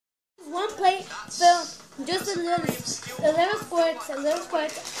one plate filled just a little squirts,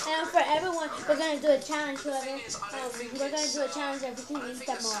 and for everyone, we're gonna do a challenge. Whoever, we're gonna do a challenge if we can eat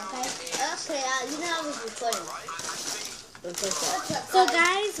them all. Okay? Okay. You know I was recording. So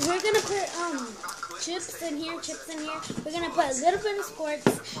guys, we're gonna put chips in here. We're gonna put a little bit of squirts,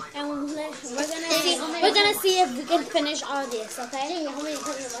 and we're gonna see if we can finish all this. Okay?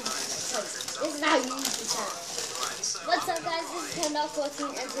 This is how you use the challenge. What's up, guys? This is Ken14,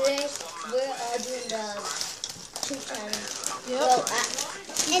 and today we're doing the chip challenge. Yep. So,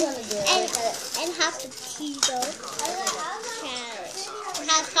 I'm gonna do it. And half the Cheeto carrot.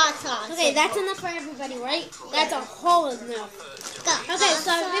 Has hot sauce. Okay, that's enough for everybody, right? That's a whole enough. Okay,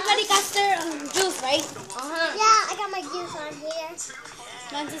 so everybody got their juice, right? Yeah, I got my juice on here.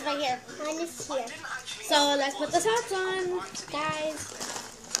 Mine's is right here. Mine is here. So let's put the sauce on, guys.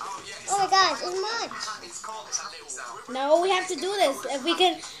 Oh my gosh, it's much. No, we have to do this. If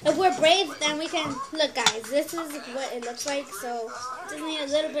we're brave, then we can. Look, guys, this is what it looks like. So just need a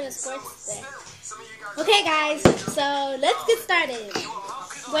little bit of squirts there. Okay, guys. So let's get started.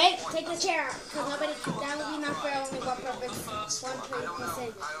 Wait, take the chair out, because that would be not fair. Only one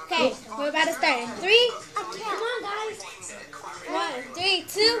person. Okay, we're about to start. In 3. Come on, guys. 1, 3,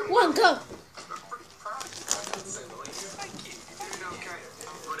 2, 1, go.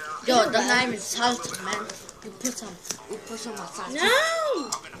 Yo, the lime is salty, man. You put some on salty. No!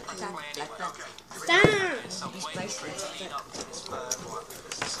 Like that. Stop! Be spicy.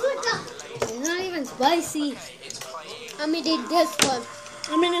 It's not even spicy. I'm eating this one.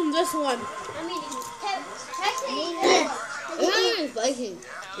 I'm eating this one. I'm eating It's not even spicy.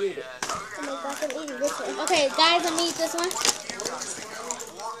 Oh my gosh, I'm eating this one. Okay, guys, I'm eating this one.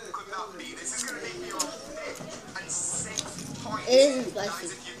 It isn't spicy.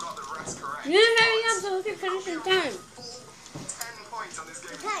 You hurry up so we can finish in time.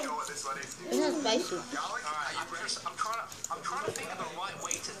 Okay. It's not spicy. I'm trying to think of the right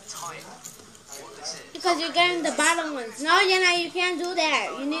way to type what this is. Because you're getting the bottom ones. No, Yana, you can't do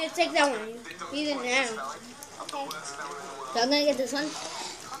that. You need to take that one. Eat it now. So I'm gonna get this one.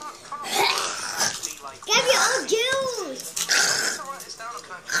 Get your own juice. To write this down, I'm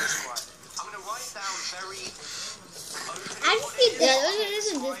going to write down very I just eat this. Yeah, this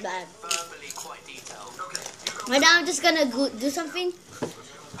isn't this bad. verbally quite detailed. Right now I'm just gonna do something.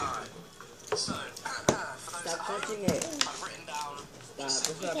 So, Stop touching it. I've written down. Okay,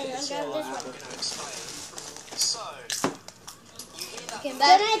 I'll grab this one. So, you hear that Can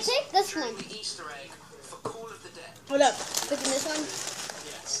I take this one? the Easter egg for Call of the Dead. Hold up. Picking this one.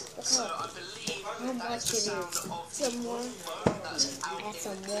 Yes. So I believe How that much is the it sound is? of Some more. that's out Add in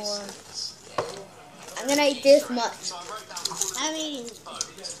some the more. distance. I'm gonna eat this much. So I wrote down Call of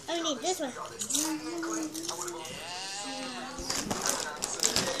I'm eating this one.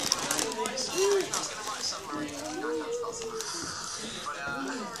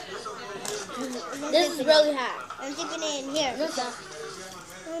 This is really hot. I'm dipping it in here. What's that?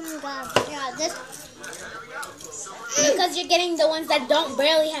 Oh my gosh. Yeah, this. Because you're getting the ones that don't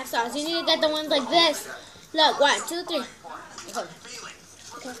barely have sauce. You need to get the ones like this. Look, 1, 2, 3.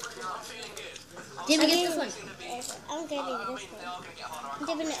 Jimmy, get this one. I'm getting this one. I'm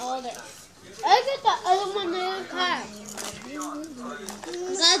dipping it all there. I get the other one in the car.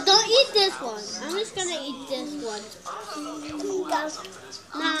 Guys, don't eat this one. I'm just going to eat this one. Nah, that's too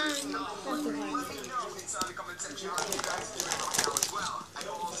hard.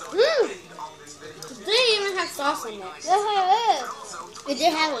 It didn't even have sauce on it. Yes, it is. It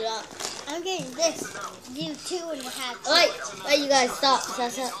did have a lot. I'm getting this. You 2.5. Alright, you guys stop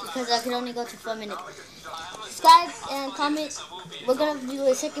because I can only go to 4 minutes. Subscribe and comment. We're gonna do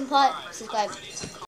a second part. Subscribe.